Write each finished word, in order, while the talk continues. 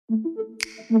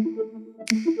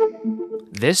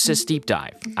This is Deep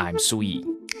Dive. I'm Su Yi.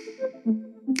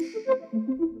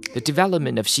 The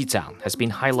development of Xizang has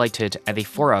been highlighted at the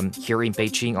forum here in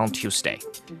Beijing on Tuesday.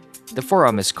 The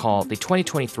forum is called the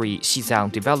 2023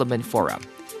 Xizang Development Forum,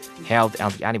 held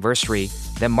on the anniversary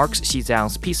that marks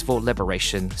Xizang's peaceful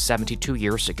liberation 72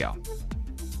 years ago.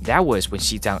 That was when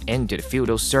Xizang ended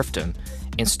feudal serfdom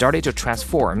and started to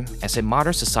transform as a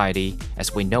modern society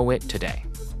as we know it today.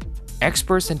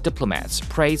 Experts and diplomats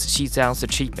praise Xizang's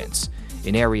achievements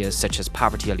in areas such as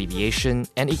poverty alleviation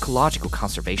and ecological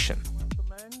conservation.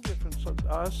 The main difference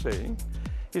that I see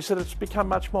is that it's become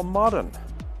much more modern,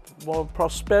 more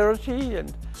prosperity,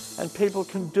 and people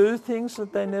can do things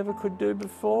that they never could do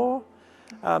before,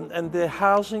 and their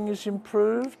housing is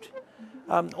improved,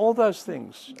 all those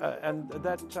things, and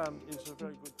that is a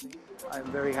very good thing. I'm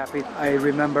very happy. I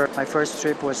remember my first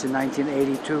trip was in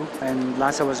 1982, and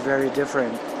Lhasa was very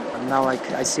different. Now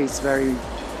I see it's very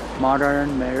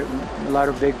modern, a lot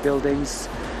of big buildings,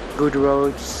 good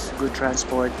roads, good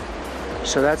transport.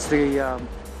 So that's the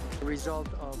result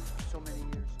of so many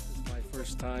years. My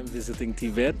first time visiting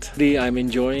Tibet. I'm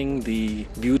enjoying the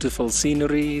beautiful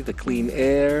scenery, the clean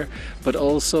air, but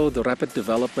also the rapid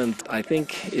development, I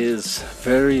think, is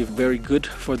very, very good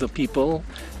for the people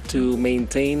to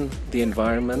maintain the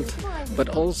environment, but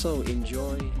also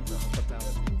enjoy the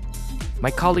hospitality. My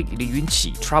colleague Li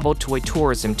Yunqi traveled to a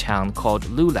tourism town called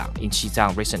Lulang in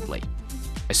Xizang recently.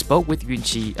 I spoke with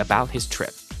Yunqi about his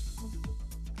trip.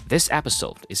 This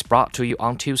episode is brought to you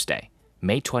on Tuesday,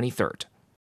 May 23rd.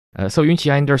 So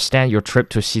Yunqi, I understand your trip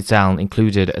to Xizang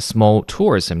included a small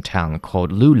tourism town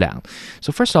called Lulang.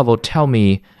 So first of all, tell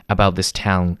me about this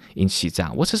town in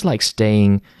Xizang. What's it like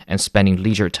staying and spending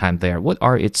leisure time there? What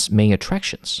are its main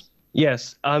attractions?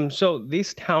 Yes, so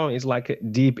this town is like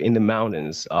deep in the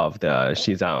mountains of the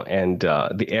Xizang, and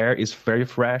the air is very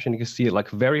fresh, and you can see it like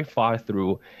very far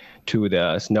through to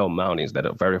the snow mountains that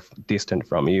are very distant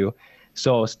from you.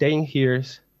 So staying here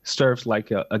serves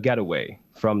like a getaway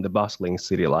from the bustling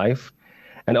city life.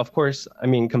 And of course, I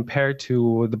mean, compared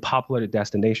to the popular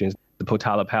destinations, the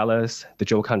Potala Palace, the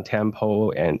Zhoukan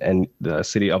Temple, and the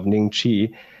city of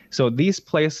Ningqi, so this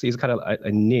place is kind of a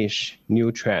niche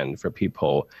new trend for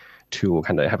people to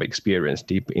kind of have experience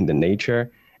deep in the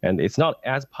nature. And it's not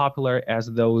as popular as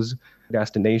those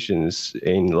destinations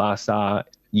in Lhasa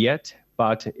yet,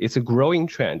 but it's a growing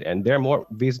trend, and there are more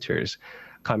visitors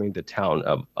coming to the town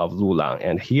of Lulang.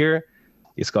 And here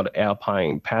it's got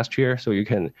alpine pasture, so you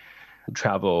can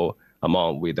travel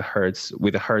among with the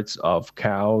herds of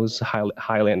cows,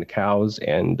 highland cows,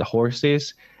 and the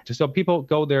horses. So people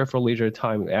go there for leisure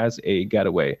time as a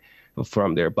getaway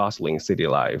from their bustling city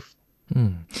life.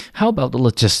 How about the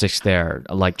logistics there,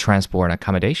 like transport and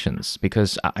accommodations?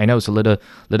 Because I know it's a little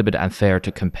bit unfair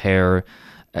to compare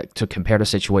the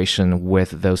situation with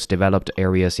those developed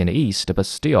areas in the east, but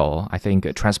still, I think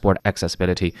transport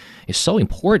accessibility is so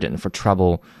important for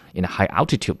travel in a high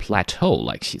altitude plateau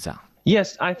like Xizang.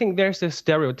 Yes, I think there's a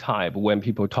stereotype when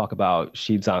people talk about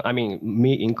Xizang. I mean,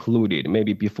 me included.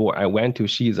 Maybe before I went to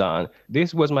Xizang,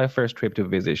 this was my first trip to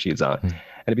visit Xizang.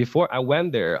 And before I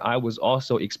went there, I was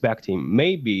also expecting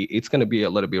maybe it's going to be a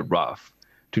little bit rough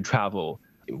to travel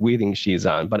within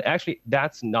Xizang. But actually,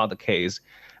 that's not the case.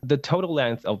 The total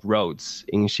length of roads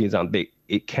in Xizang,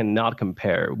 it cannot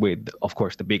compare with, of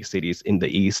course, the big cities in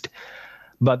the east.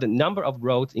 But the number of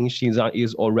roads in Xizang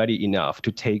is already enough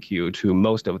to take you to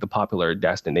most of the popular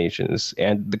destinations.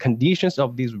 And the conditions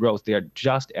of these roads, they are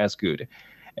just as good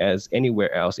as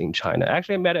anywhere else in China.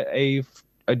 Actually, I met a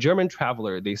German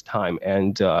traveler this time,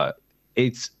 and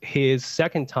it's his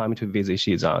second time to visit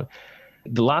Xizang.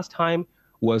 The last time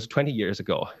was 20 years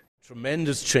ago.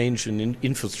 Tremendous change in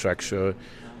infrastructure,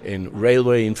 in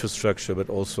railway infrastructure, but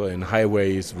also in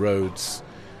highways, roads.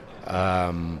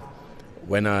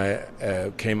 When I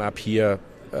came up here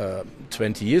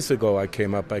 20 years ago, I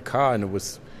came up by car, and it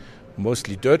was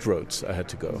mostly dirt roads I had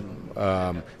to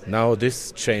go. Now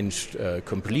this changed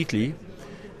completely,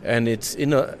 and it's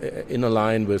in a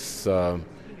line with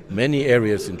many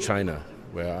areas in China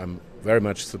where I'm very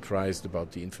much surprised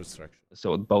about the infrastructure.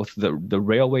 So both the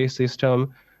railway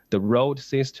system, the road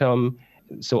system,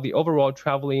 so the overall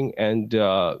traveling and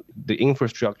the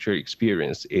infrastructure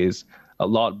experience is a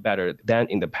lot better than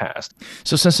in the past.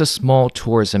 So since a small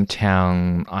tourism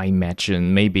town, I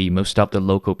imagine maybe most of the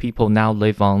local people now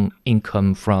live on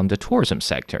income from the tourism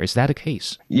sector. Is that the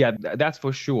case? Yeah, that's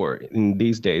for sure in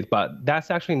these days, but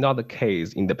that's actually not the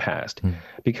case in the past.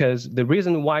 Because the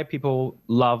reason why people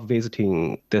love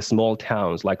visiting the small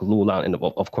towns like Lulang and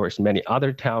of course many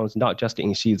other towns, not just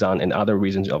in Xizang and other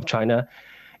regions of China,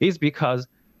 is because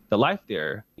the life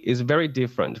there is very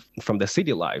different from the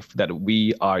city life that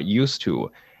we are used to.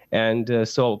 And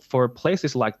so for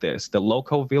places like this, the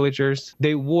local villagers,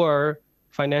 they were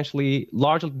financially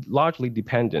largely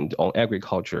dependent on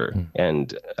agriculture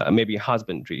and maybe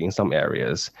husbandry in some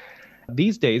areas.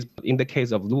 These days, in the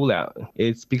case of Lulang,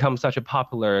 it's become such a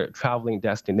popular traveling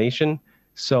destination.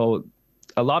 So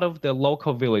a lot of the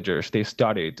local villagers, they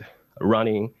started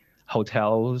running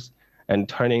hotels and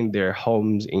turning their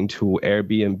homes into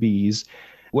Airbnbs.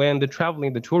 When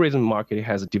the tourism market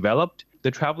has developed,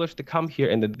 the travelers, they come here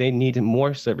and they need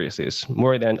more services,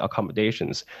 more than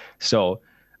accommodations. So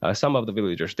some of the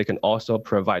villagers, they can also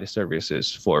provide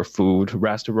services for food,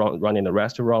 running a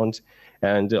restaurant.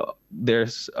 And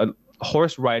there's a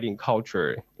horse riding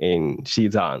culture in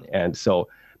Xizang. And so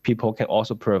people can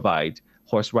also provide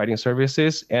horse riding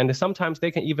services. And sometimes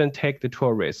they can even take the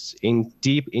tourists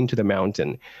deep into the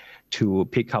mountain to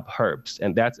pick up herbs.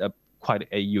 And that's quite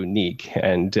a unique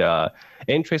and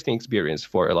interesting experience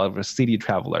for a lot of city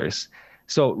travelers.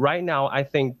 So right now, I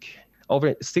think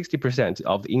over 60%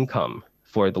 of the income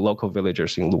for the local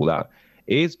villagers in Lulang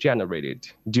is generated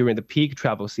during the peak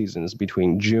travel seasons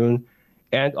between June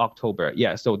and October.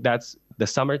 Yeah, so that's the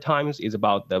summer times is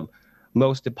about the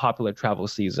most popular travel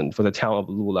season for the town of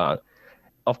Lulang.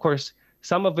 Of course,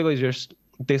 some of villagers,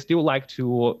 they still like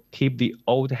to keep the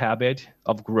old habit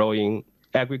of growing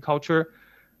agriculture,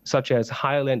 such as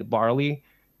highland barley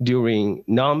during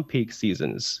non-peak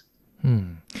seasons.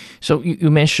 So you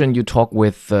mentioned you talk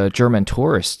with German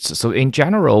tourists. So in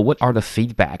general, what are the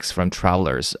feedbacks from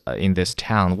travelers in this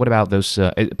town? What about those,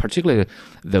 particularly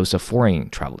those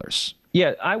foreign travelers?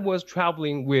 Yeah, I was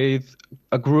traveling with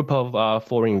a group of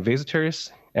foreign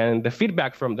visitors, and the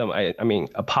feedback from them, I mean,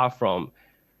 apart from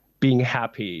being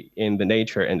happy in the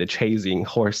nature and the chasing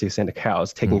horses and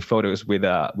cows, taking photos with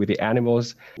the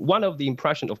animals, one of the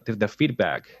impressions of the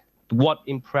feedback, what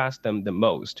impressed them the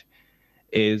most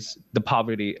is the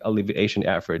poverty alleviation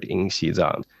effort in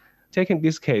Xizang. Taking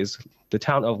this case, the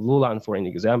town of Lulang for an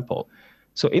example.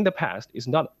 So in the past, it's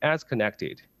not as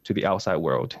connected to the outside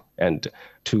world and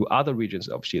to other regions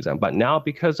of Xizang. But now,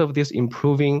 because of this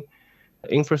improving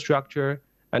infrastructure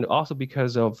and also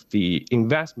because of the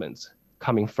investments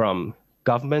coming from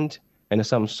government and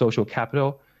some social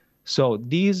capital, so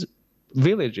these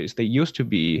villages, they used to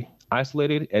be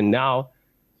isolated, and now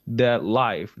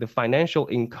the financial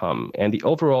income and the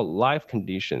overall life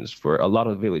conditions for a lot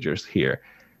of villagers here,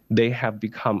 they have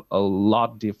become a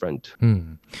lot different.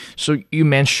 So you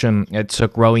mentioned it's a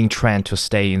growing trend to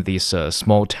stay in these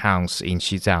small towns in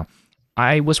Xizang.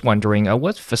 I was wondering,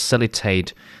 what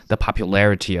facilitate the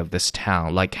popularity of this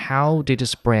town? Like, how did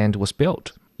this brand was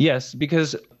built? Yes,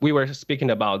 because we were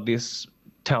speaking about this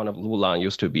town of Lulang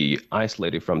used to be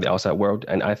isolated from the outside world.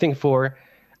 And I think for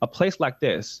a place like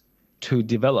this to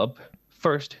develop,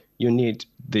 first, you need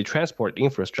the transport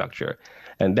infrastructure.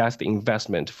 And that's the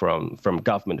investment from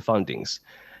government fundings.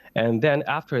 And then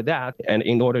after that, and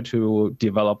in order to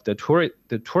develop the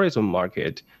tourism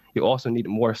market, you also need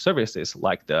more services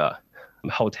like the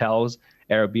hotels,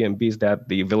 Airbnbs that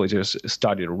the villagers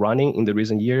started running in the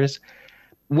recent years.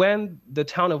 When the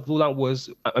town of Lulang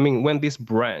when this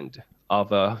brand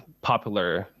of a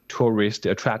popular tourist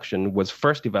attraction was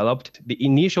first developed, the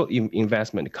initial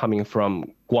investment coming from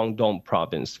Guangdong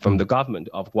province, from the government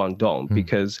of Guangdong,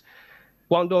 because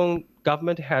Guangdong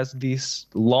government has this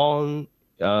long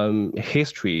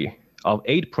history of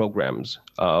aid programs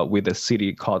with a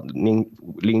city called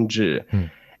Lingzhi.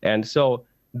 And so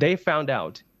they found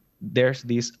out there's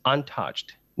this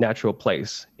untouched natural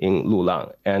place in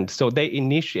Lulang. And so they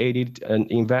initiated an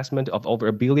investment of over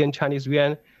 1 billion Chinese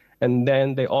yuan. And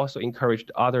then they also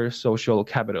encouraged other social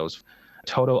capitals,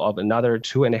 total of another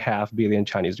 2.5 billion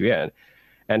Chinese yuan.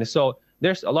 And so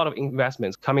there's a lot of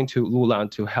investments coming to Lulang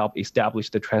to help establish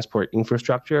the transport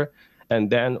infrastructure, and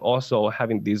then also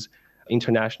having these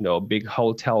international big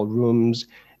hotel rooms.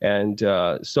 And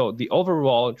so the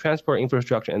overall transport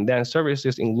infrastructure and then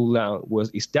services in Lulang was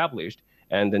established.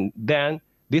 And then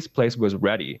this place was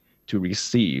ready to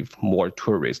receive more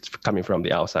tourists coming from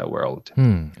the outside world.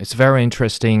 It's very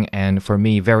interesting, and for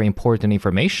me, very important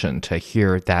information to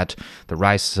hear that the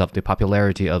rise of the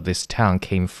popularity of this town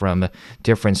came from a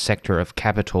different sector of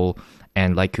capital,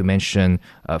 and like you mentioned,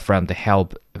 from the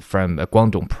help from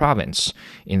Guangdong province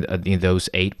in those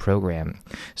aid program.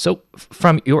 So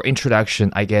from your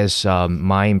introduction, I guess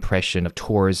my impression of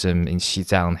tourism in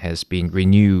Xizang has been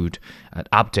renewed,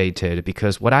 updated,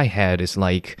 because what I had is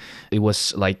like, it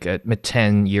was like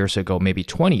 10 years ago, maybe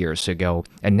 20 years ago.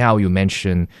 And now you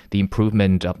mentioned the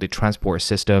improvement of the transport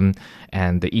system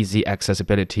and the easy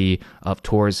accessibility of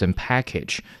tourism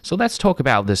package. So let's talk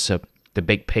about this the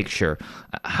big picture,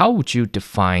 how would you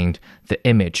define the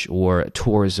image or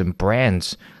tourism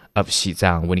brands of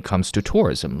Xizang when it comes to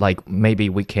tourism? Like maybe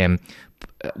we can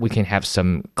have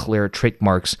some clear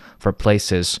trademarks for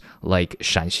places like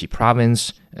Shanxi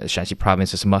province. Shanxi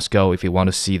province is a must go if you want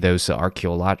to see those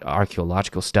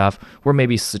archaeological stuff, or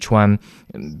maybe Sichuan,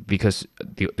 because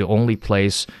the only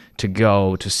place to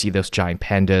go to see those giant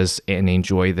pandas and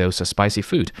enjoy those spicy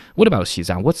food. What about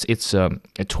Xizang? What's its a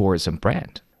tourism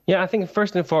brand? Yeah, I think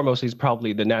first and foremost is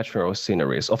probably the natural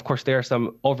sceneries. Of course, there are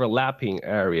some overlapping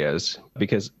areas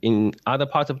because in other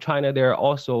parts of China, there are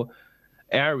also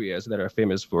areas that are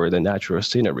famous for the natural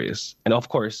sceneries. And of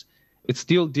course, it's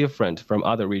still different from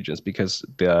other regions because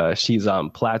the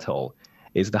Xizang Plateau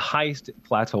is the highest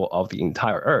plateau of the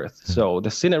entire Earth. So the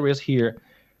sceneries here,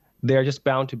 they're just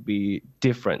bound to be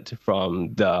different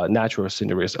from the natural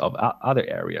sceneries of other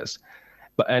areas.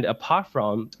 And apart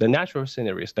from the natural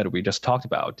sceneries that we just talked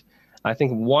about, I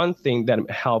think one thing that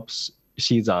helps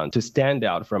Xizang to stand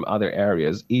out from other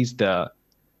areas is the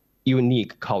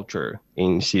unique culture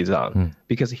in Xizang.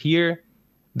 Because here,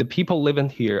 the people living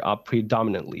here are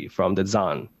predominantly from the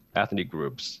Zan ethnic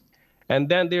groups. And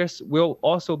then will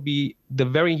also be the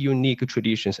very unique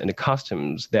traditions and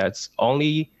customs that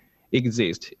only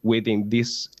exist within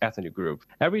this ethnic group.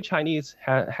 Every Chinese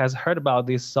has heard about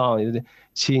this song,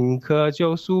 请喝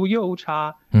酒酥油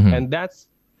茶, and that's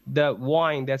the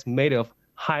wine that's made of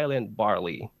highland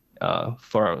barley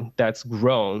that's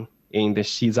grown in the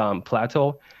Xizang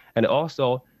Plateau, and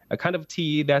also a kind of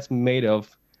tea that's made of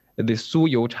the 酥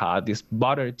油茶, this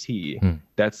butter tea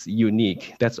that's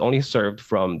unique, that's only served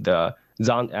from the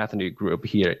Zan ethnic group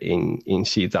here in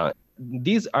Xizang.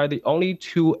 These are the only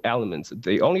two elements,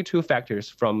 the only two factors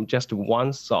from just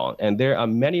one song. And there are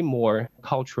many more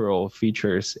cultural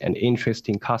features and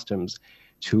interesting customs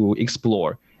to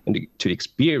explore and to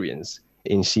experience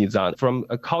in Xizang. From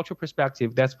a cultural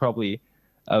perspective, that's probably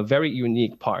a very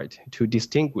unique part to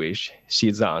distinguish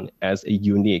Xizang as a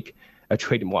unique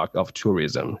trademark of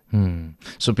tourism.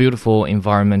 So beautiful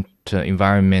environment,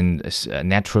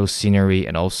 natural scenery,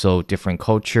 and also different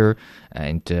culture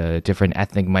and different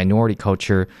ethnic minority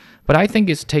culture. But I think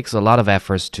it takes a lot of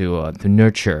efforts to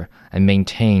nurture and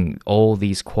maintain all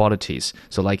these qualities.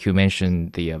 So like you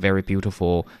mentioned, the very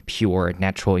beautiful, pure,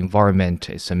 natural environment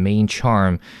is a main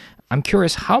charm. I'm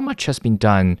curious how much has been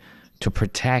done to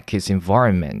protect its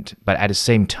environment, but at the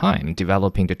same time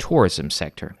developing the tourism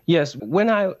sector. Yes, when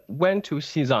I went to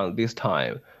Xizang this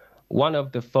time, one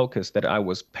of the focus that I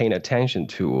was paying attention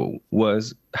to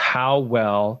was how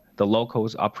well the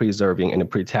locals are preserving and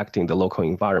protecting the local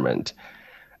environment.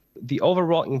 The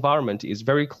overall environment is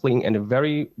very clean and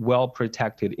very well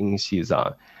protected in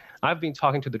Xizang. I've been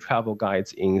talking to the travel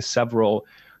guides in several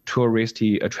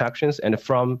touristy attractions, and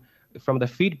from the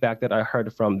feedback that I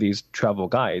heard from these travel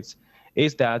guides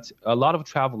is that a lot of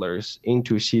travelers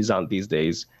into Xizang these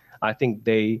days, I think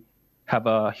they have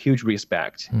a huge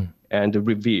respect and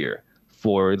revere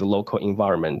for the local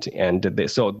environment. And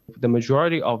so the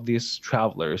majority of these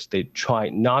travelers, they try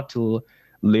not to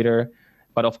litter.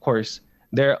 But of course,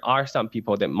 there are some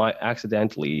people that might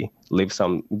accidentally leave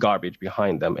some garbage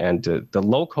behind them. And the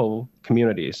local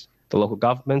communities, the local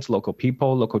governments, local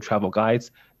people, local travel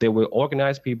guides, they will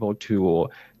organize people to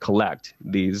collect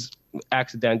these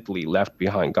accidentally left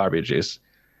behind garbages.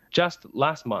 Just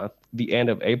last month, the end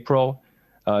of April,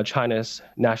 China's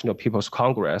National People's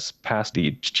Congress passed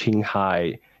the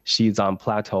Qinghai Xizang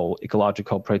Plateau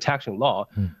Ecological Protection Law,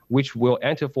 which will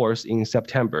enter force in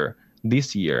September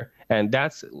this year. And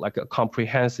that's like a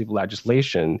comprehensive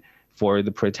legislation for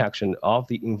the protection of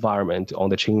the environment on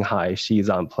the Qinghai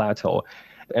Xizang Plateau.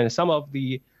 And some of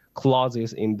the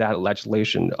clauses in that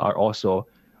legislation are also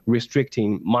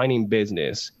restricting mining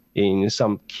business in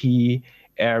some key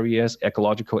areas,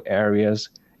 ecological areas.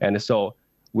 And so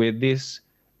with this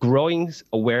growing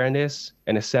awareness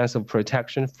and a sense of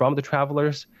protection from the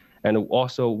travelers, and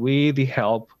also with the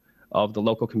help of the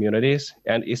local communities,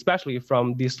 and especially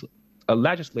from this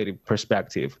legislative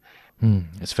perspective.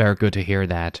 It's very good to hear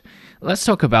that. Let's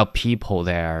talk about people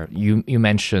there. You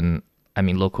mentioned,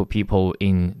 local people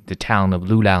in the town of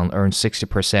Lulang earn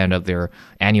 60% of their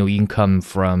annual income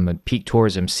from peak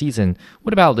tourism season.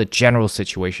 What about the general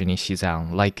situation in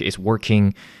Xizang? Like, is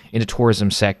working in the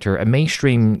tourism sector a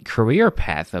mainstream career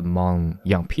path among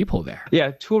young people there?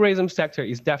 Yeah, tourism sector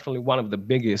is definitely one of the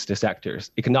biggest sectors,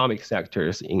 economic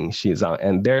sectors in Xizang.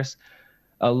 And there's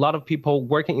a lot of people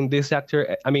working in this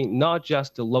sector. Not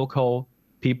just the local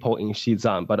people in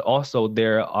Xizang, but also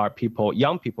there are people,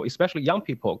 young people, especially young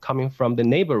people coming from the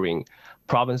neighboring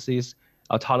provinces,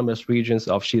 autonomous regions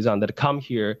of Xizang that come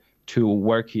here to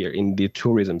work here in the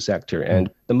tourism sector. And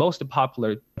the most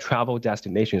popular travel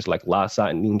destinations like Lhasa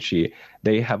and Yunqi,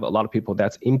 they have a lot of people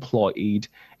that's employed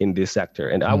in this sector.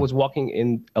 And I was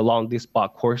walking along this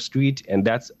Bakor Street, and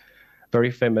that's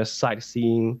very famous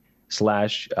sightseeing /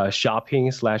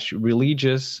 shopping /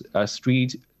 religious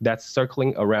street that's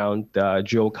circling around the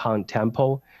Jokan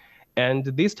Temple. And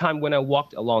this time when I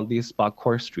walked along this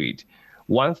Bakor Street,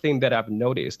 one thing that I've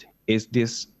noticed is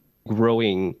this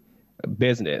growing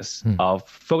business of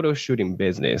photo shooting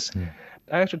business.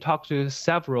 I actually talked to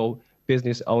several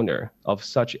business owners of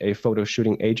such a photo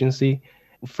shooting agency.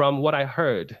 From what I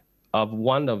heard of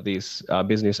one of these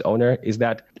business owners is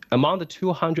that among the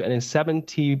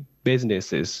 270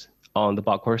 businesses on the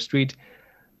Bakor Street,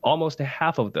 almost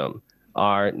half of them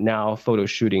are now photo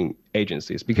shooting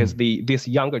agencies because this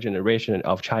younger generation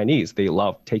of Chinese, they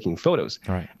love taking photos.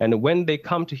 Right. And when they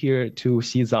come to here to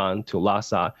Xizang, to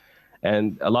Lhasa,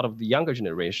 and a lot of the younger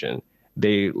generation,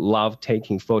 they love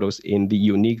taking photos in the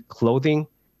unique clothing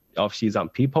of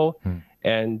Xizang people.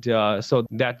 And so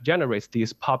that generates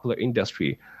this popular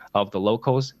industry of the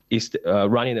locals is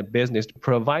running a business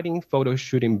providing photo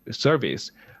shooting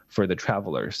service for the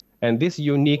travelers. And this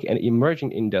unique and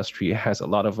emerging industry has a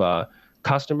lot of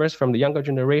customers from the younger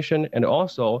generation, and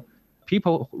also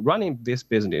people running this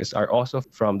business are also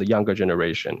from the younger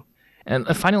generation. And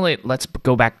finally, let's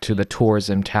go back to the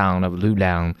tourism town of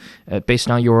Lulang.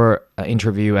 Based on your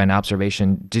interview and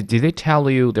observation, did they tell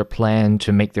you their plan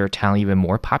to make their town even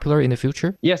more popular in the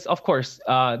future? Yes, of course.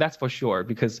 That's for sure,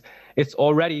 because it's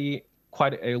already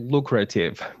quite a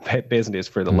lucrative business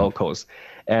for the locals.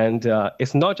 And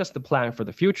it's not just the plan for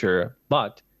the future,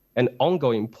 but an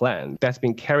ongoing plan that's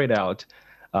been carried out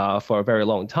for a very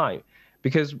long time.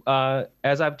 Because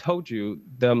as I've told you,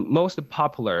 the most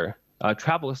popular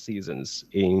travel seasons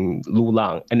in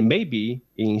Lulang and maybe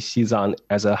in Xizang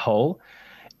as a whole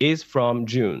is from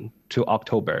June to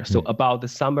October. So about the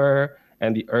summer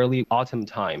and the early autumn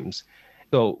times.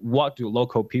 So what do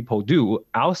local people do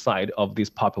outside of these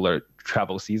popular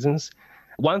travel seasons?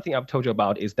 One thing I've told you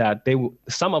about is that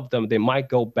some of them, they might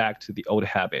go back to the old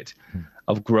habit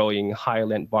of growing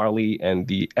highland barley and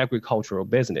the agricultural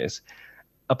business.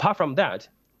 Apart from that,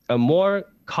 a more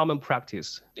common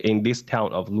practice in this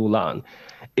town of Lulang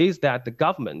is that the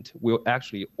government will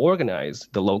actually organize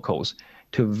the locals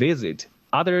to visit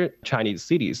other Chinese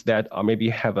cities that are maybe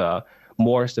have a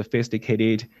more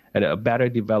sophisticated and a better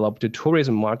developed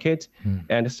tourism market.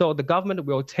 And so the government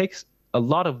will take a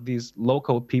lot of these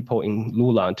local people in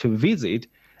Lulang to visit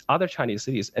other Chinese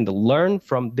cities and learn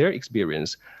from their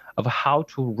experience of how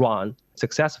to run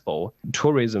successful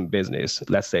tourism business,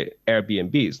 let's say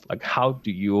Airbnbs. Like, how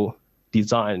do you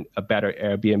design a better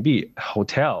Airbnb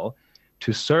hotel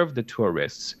to serve the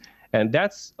tourists? And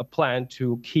that's a plan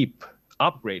to keep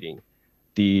upgrading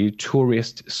the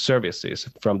tourist services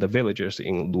from the villagers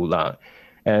in Lulang.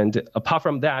 And apart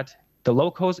from that, the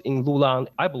locals in Lulang,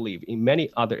 I believe in many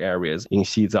other areas in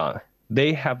Xizang,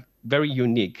 they have very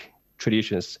unique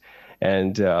traditions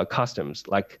and customs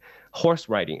like horse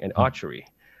riding and archery.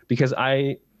 Because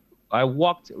I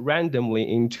walked randomly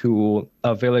into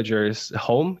a villager's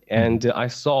home and I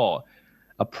saw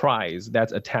a prize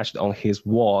that's attached on his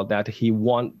wall that he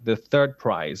won the third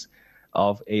prize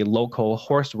of a local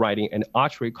horse riding and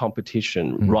archery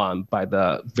competition run by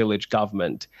the village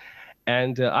government.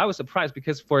 And I was surprised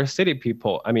because for city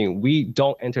people, I mean, we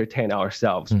don't entertain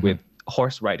ourselves with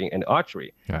horse riding and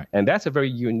archery. Right. And that's a very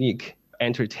unique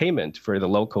entertainment for the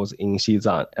locals in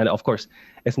Xizang. And of course,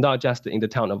 it's not just in the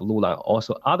town of Lulang,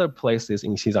 also other places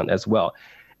in Xizang as well.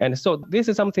 And so this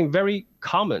is something very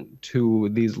common to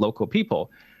these local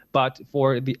people. But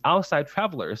for the outside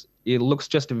travelers, it looks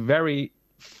just very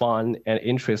fun and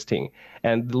interesting.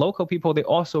 And the local people, they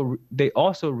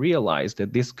also realized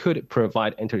that this could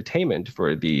provide entertainment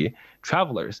for the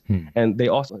travelers. And they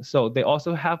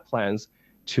also have plans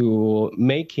to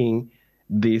making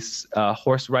this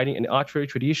horse riding and archery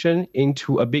tradition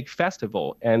into a big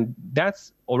festival. And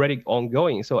that's already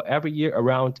ongoing. So every year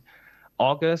around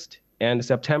August and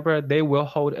September, they will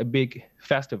hold a big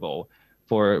festival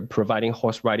for providing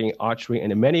horse riding, archery,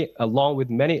 and along with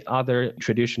many other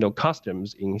traditional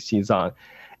customs in Xizang.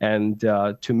 And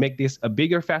to make this a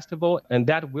bigger festival, and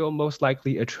that will most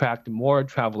likely attract more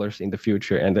travelers in the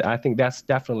future. And I think that's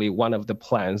definitely one of the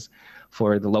plans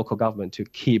for the local government to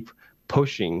keep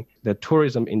pushing the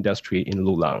tourism industry in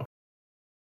Lulang.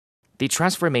 The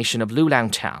transformation of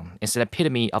Lulang town is an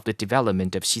epitome of the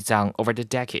development of Xizang over the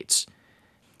decades.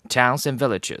 Towns and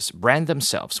villages brand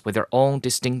themselves with their own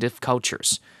distinctive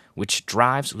cultures, which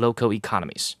drives local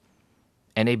economies.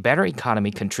 and a better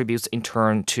economy contributes in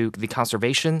turn to the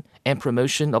conservation and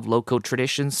promotion of local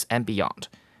traditions and beyond.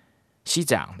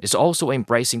 Xizang is also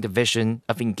embracing the vision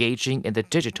of engaging in the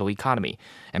digital economy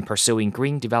and pursuing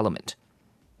green development.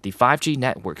 The 5G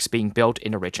networks being built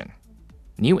in the region.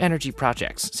 New energy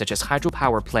projects such as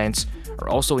hydropower plants are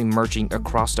also emerging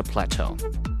across the plateau.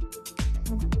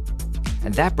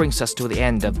 And that brings us to the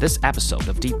end of this episode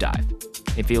of Deep Dive.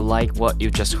 If you like what you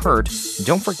just heard,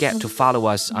 don't forget to follow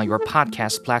us on your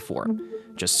podcast platform.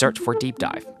 Just search for Deep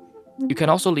Dive. You can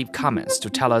also leave comments to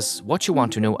tell us what you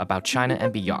want to know about China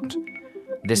and beyond.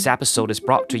 This episode is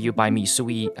brought to you by me,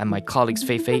 Sui, and my colleagues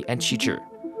Fei Fei and Qi.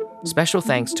 Special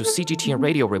thanks to CGTN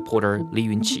Radio reporter Li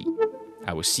Yunqi.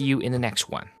 I will see you in the next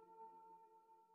one.